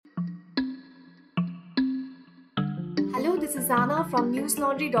this is Anna from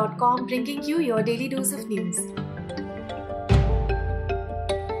newslaundry.com bringing you your daily dose of news.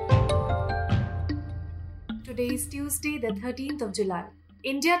 Today is Tuesday, the 13th of July.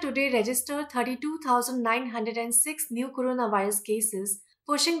 India today registered 32,906 new coronavirus cases,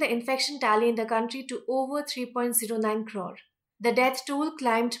 pushing the infection tally in the country to over 3.09 crore. The death toll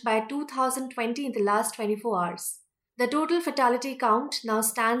climbed by 2,020 in the last 24 hours. The total fatality count now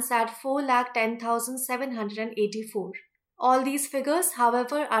stands at 4,10,784. All these figures,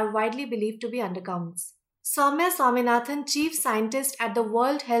 however, are widely believed to be undercounts. Soumya Swaminathan, chief scientist at the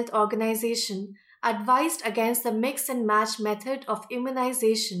World Health Organization, advised against the mix and match method of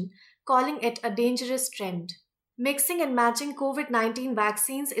immunization, calling it a dangerous trend. Mixing and matching COVID-19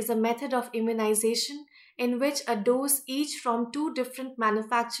 vaccines is a method of immunization in which a dose each from two different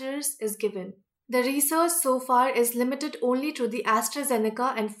manufacturers is given. The research so far is limited only to the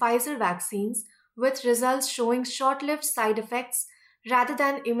AstraZeneca and Pfizer vaccines, with results showing short-lived side effects rather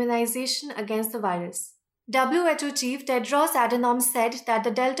than immunization against the virus. WHO Chief Tedros Adhanom said that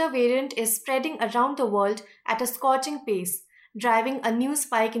the Delta variant is spreading around the world at a scorching pace, driving a new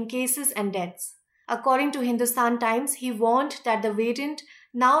spike in cases and deaths. According to Hindustan Times, he warned that the variant,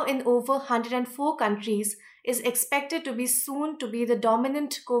 now in over 104 countries, is expected to be soon to be the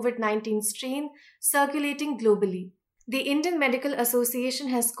dominant COVID-19 strain circulating globally. The Indian Medical Association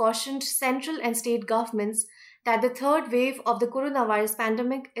has cautioned central and state governments that the third wave of the coronavirus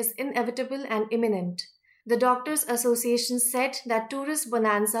pandemic is inevitable and imminent. The Doctors Association said that tourist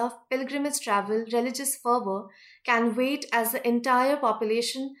bonanza, pilgrimage travel, religious fervor can wait as the entire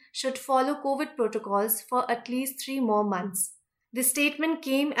population should follow COVID protocols for at least 3 more months. The statement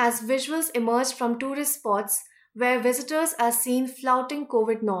came as visuals emerged from tourist spots where visitors are seen flouting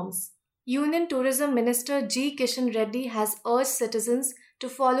COVID norms. Union Tourism Minister G. Kishan Reddy has urged citizens to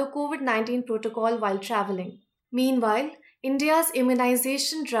follow COVID-19 protocol while travelling. Meanwhile, India's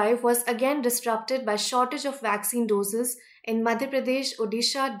immunization drive was again disrupted by shortage of vaccine doses in Madhya Pradesh,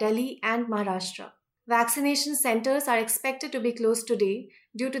 Odisha, Delhi and Maharashtra. Vaccination centers are expected to be closed today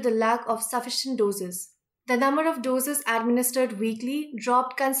due to the lack of sufficient doses. The number of doses administered weekly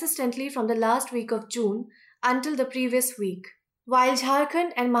dropped consistently from the last week of June until the previous week. While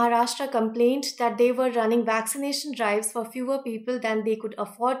Jharkhand and Maharashtra complained that they were running vaccination drives for fewer people than they could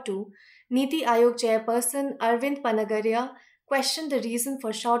afford to, Niti Aayog chairperson Arvind Panagaria questioned the reason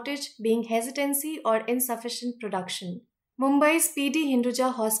for shortage being hesitancy or insufficient production. Mumbai's PD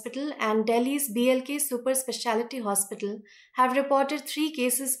Hinduja Hospital and Delhi's BLK Super Speciality Hospital have reported 3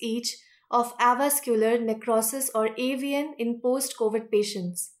 cases each of avascular necrosis or AVN in post-COVID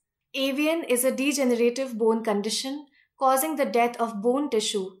patients. AVN is a degenerative bone condition causing the death of bone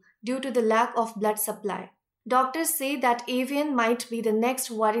tissue due to the lack of blood supply. Doctors say that AVN might be the next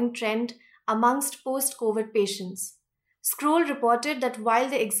worrying trend amongst post-COVID patients. Scroll reported that while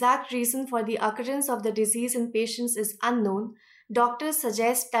the exact reason for the occurrence of the disease in patients is unknown, doctors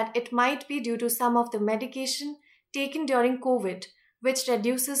suggest that it might be due to some of the medication taken during COVID, which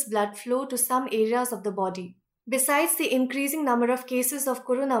reduces blood flow to some areas of the body. Besides the increasing number of cases of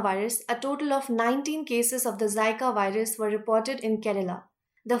coronavirus, a total of 19 cases of the Zika virus were reported in Kerala.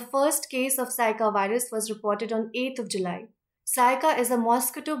 The first case of Zika virus was reported on 8th of July. Zika is a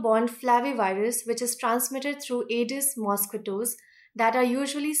mosquito-borne flavivirus which is transmitted through Aedes mosquitoes that are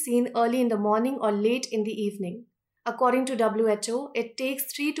usually seen early in the morning or late in the evening. According to WHO, it takes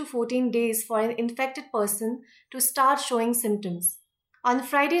 3 to 14 days for an infected person to start showing symptoms. On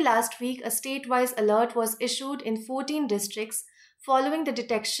Friday last week, a state-wise alert was issued in 14 districts following the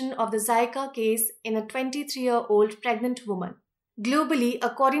detection of the Zika case in a 23-year-old pregnant woman. Globally,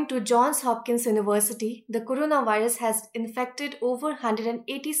 according to Johns Hopkins University, the coronavirus has infected over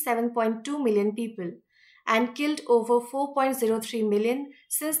 187.2 million people and killed over 4.03 million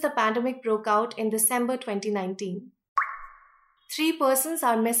since the pandemic broke out in December 2019. 3 persons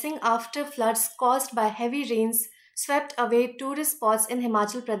are missing after floods caused by heavy rains swept away tourist spots in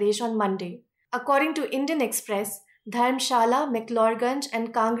Himachal Pradesh on Monday. According to Indian Express, Dharamshala, McLeodganj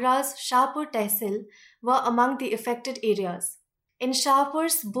and Kangra's Shahpur Tehsil were among the affected areas. In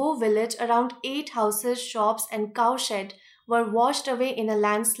Shahpur's Bo village, around 8 houses, shops and cowshed were washed away in a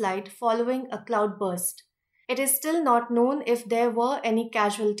landslide following a cloudburst. It is still not known if there were any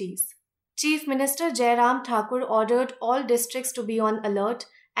casualties. Chief Minister Jairam Thakur ordered all districts to be on alert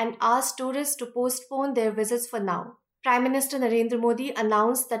and asked tourists to postpone their visits for now. Prime Minister Narendra Modi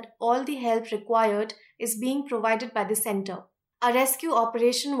announced that all the help required is being provided by the centre. A rescue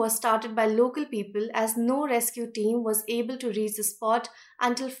operation was started by local people as no rescue team was able to reach the spot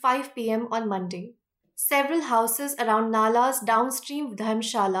until 5 p.m. on Monday. Several houses around Nala's downstream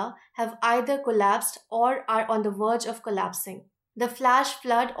Dharmshala have either collapsed or are on the verge of collapsing. The flash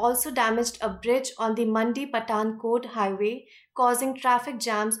flood also damaged a bridge on the Mandi Pathankot highway, causing traffic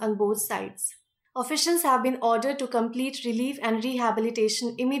jams on both sides. Officials have been ordered to complete relief and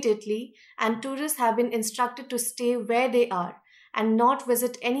rehabilitation immediately, and tourists have been instructed to stay where they are and not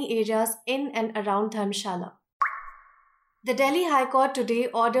visit any areas in and around Dharmshala. The Delhi High Court today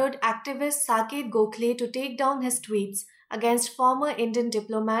ordered activist Saket Gokhale to take down his tweets against former Indian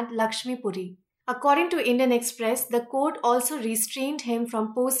diplomat Lakshmi Puri. According to Indian Express, the court also restrained him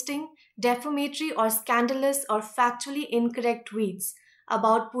from posting defamatory or scandalous or factually incorrect tweets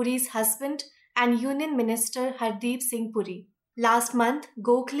about Puri's husband and Union Minister Hardeep Singh Puri. Last month,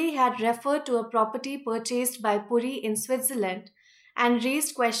 Gokhale had referred to a property purchased by Puri in Switzerland and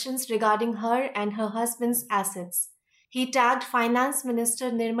raised questions regarding her and her husband's assets. He tagged Finance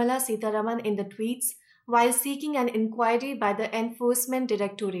Minister Nirmala Sitharaman in the tweets while seeking an inquiry by the Enforcement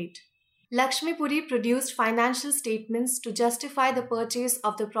Directorate. Lakshmi Puri produced financial statements to justify the purchase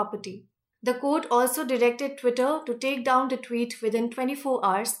of the property. The court also directed Twitter to take down the tweet within 24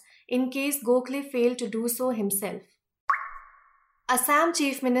 hours in case Gokhale failed to do so himself. Assam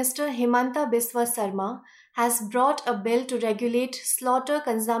Chief Minister Himanta Biswa Sarma has brought a bill to regulate slaughter,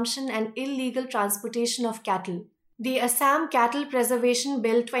 consumption and illegal transportation of cattle. The Assam Cattle Preservation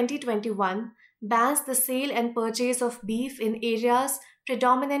Bill 2021 bans the sale and purchase of beef in areas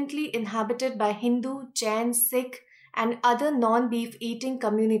predominantly inhabited by Hindu, Jain, Sikh, and other non-beef eating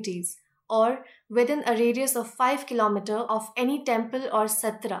communities, or within a radius of 5 km of any temple or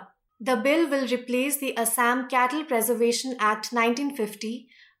satra. The bill will replace the Assam Cattle Preservation Act 1950,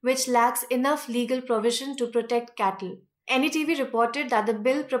 which lacks enough legal provision to protect cattle. NDTV reported that the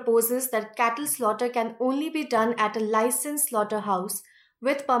bill proposes that cattle slaughter can only be done at a licensed slaughterhouse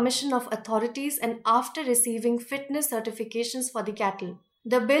with permission of authorities and after receiving fitness certifications for the cattle.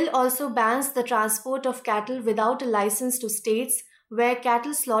 The bill also bans the transport of cattle without a license to states where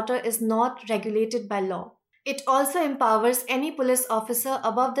cattle slaughter is not regulated by law. It also empowers any police officer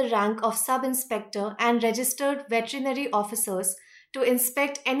above the rank of sub-inspector and registered veterinary officers to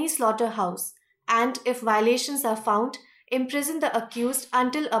inspect any slaughterhouse and, if violations are found, imprison the accused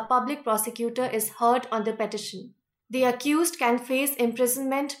until a public prosecutor is heard on the petition. The accused can face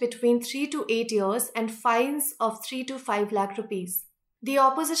imprisonment between 3 to 8 years and fines of 3 to 5 lakh rupees. The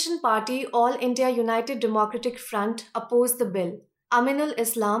opposition party All India United Democratic Front opposed the bill. Aminul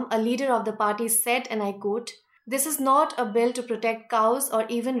Islam, a leader of the party, said, and I quote, "This is not a bill to protect cows or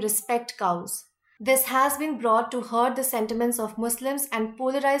even respect cows. This has been brought to hurt the sentiments of Muslims and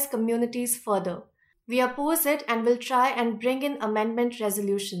polarize communities further. We oppose it and will try and bring in amendment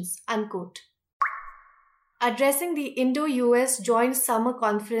resolutions," unquote. Addressing the Indo-US Joint Summer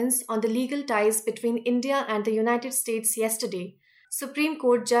Conference on the legal ties between India and the United States yesterday, Supreme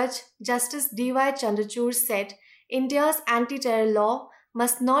Court Judge Justice D.Y. Chandrachud said India's anti-terror law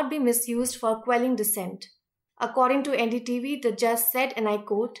must not be misused for quelling dissent. According to NDTV, the judge said, and I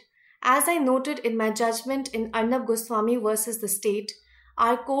quote, "As I noted in my judgment in Arnab Goswami versus the state,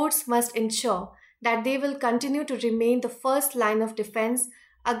 our courts must ensure that they will continue to remain the first line of defense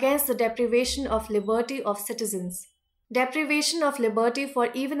against the deprivation of liberty of citizens. Deprivation of liberty for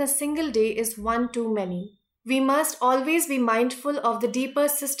even a single day is one too many. We must always be mindful of the deeper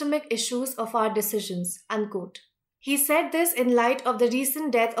systemic issues of our decisions," unquote. He said this in light of the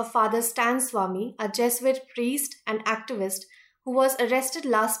recent death of Father Stan Swami, a Jesuit priest and activist who was arrested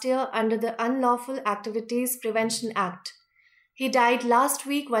last year under the Unlawful Activities Prevention Act. He died last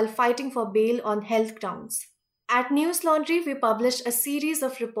week while fighting for bail on health grounds. At News Laundry, we published a series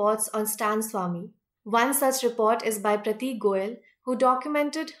of reports on Stan Swami. One such report is by Pratik Goyal, who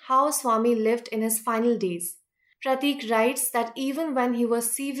documented how Swami lived in his final days. Pratik writes that even when he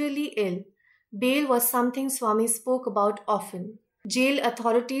was severely ill, bail was something Swami spoke about often. Jail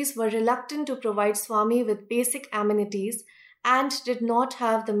authorities were reluctant to provide Swami with basic amenities and did not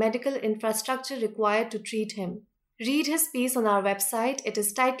have the medical infrastructure required to treat him. Read his piece on our website. It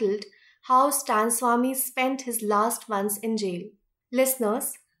is titled, "How Stan Swami Spent His Last Months in Jail." Listeners,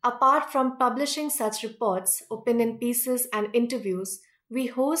 apart from publishing such reports, opinion pieces, and interviews, we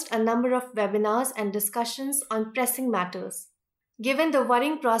host a number of webinars and discussions on pressing matters. Given the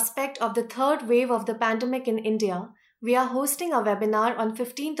worrying prospect of the third wave of the pandemic in India, we are hosting a webinar on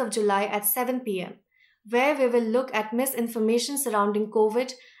 15th of July at 7 p.m., where we will look at misinformation surrounding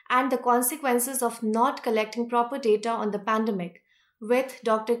COVID and the consequences of not collecting proper data on the pandemic with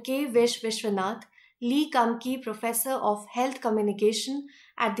Dr. K. Vishwanath, Lee Kumke Professor of Health Communication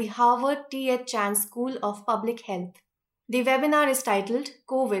at the Harvard T.H. Chan School of Public Health. The webinar is titled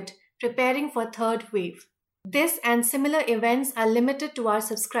COVID, preparing for third wave. This and similar events are limited to our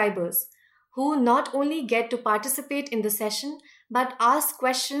subscribers, who not only get to participate in the session but ask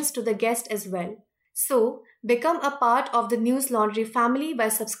questions to the guest as well. So, become a part of the News Laundry family by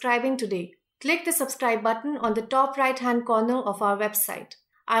subscribing today. Click the subscribe button on the top right-hand corner of our website.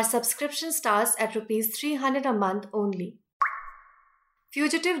 Our subscription starts at Rs 300 a month only.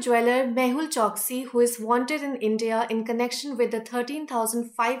 Fugitive jeweler Mehul Choksi, who is wanted in India in connection with the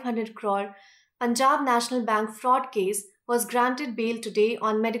 13,500 crore Punjab National Bank fraud case, was granted bail today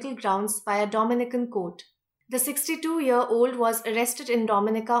on medical grounds by a Dominican court. The 62-year-old was arrested in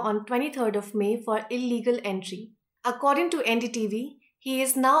Dominica on 23rd of May for illegal entry. According to NDTV, he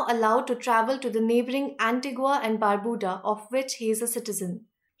is now allowed to travel to the neighboring Antigua and Barbuda, of which he is a citizen.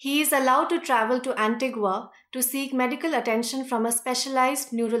 He is allowed to travel to Antigua to seek medical attention from a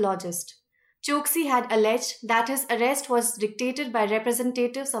specialized neurologist. Choksi had alleged that his arrest was dictated by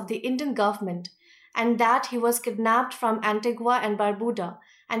representatives of the Indian government and that he was kidnapped from Antigua and Barbuda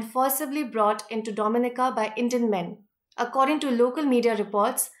and forcibly brought into Dominica by Indian men. According to local media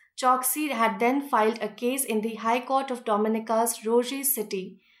reports, Choksi had then filed a case in the High Court of Dominica's Rogers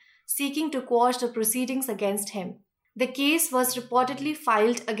City, seeking to quash the proceedings against him. The case was reportedly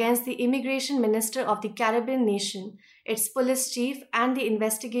filed against the immigration minister of the Caribbean nation, its police chief, and the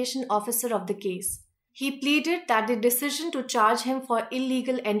investigation officer of the case. He pleaded that the decision to charge him for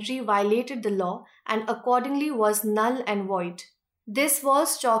illegal entry violated the law and accordingly was null and void. This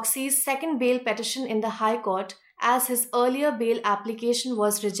was Choksi's second bail petition in the High Court, as his earlier bail application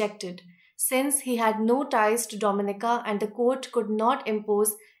was rejected, since he had no ties to Dominica and the court could not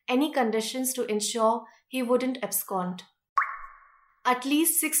impose any conditions to ensure he wouldn't abscond. At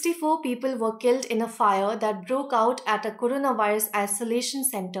least 64 people were killed in a fire that broke out at a coronavirus isolation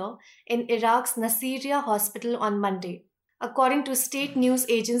center in Iraq's Nasiriyah hospital on Monday. According to state news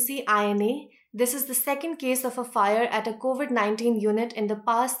agency INA, this is the second case of a fire at a COVID-19 unit in the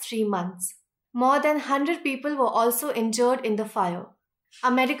past 3 months. More than 100 people were also injured in the fire.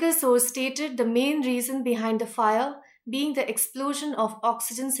 A medical source stated the main reason behind the fire being the explosion of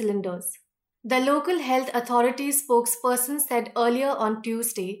oxygen cylinders. The local health authority spokesperson said earlier on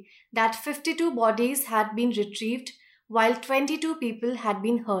Tuesday that 52 bodies had been retrieved while 22 people had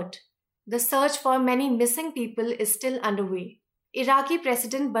been hurt. The search for many missing people is still underway. Iraqi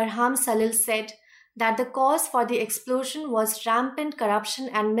President Barham Salih said that the cause for the explosion was rampant corruption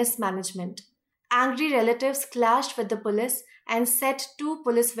and mismanagement. Angry relatives clashed with the police and set 2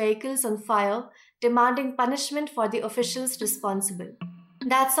 police vehicles on fire, demanding punishment for the officials responsible.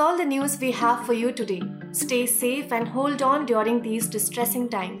 That's all the news we have for you today. Stay safe and hold on during these distressing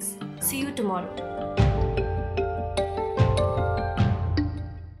times. See you tomorrow.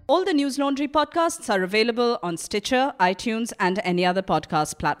 All the News Laundry podcasts are available on Stitcher, iTunes, and any other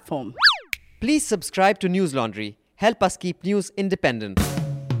podcast platform. Please subscribe to News Laundry. Help us keep news independent.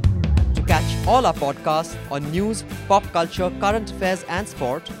 To catch all our podcasts on news, pop culture, current affairs, and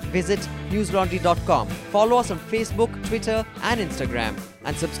sport, visit newslaundry.com. Follow us on Facebook, Twitter, and Instagram,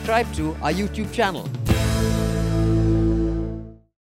 and subscribe to our YouTube channel.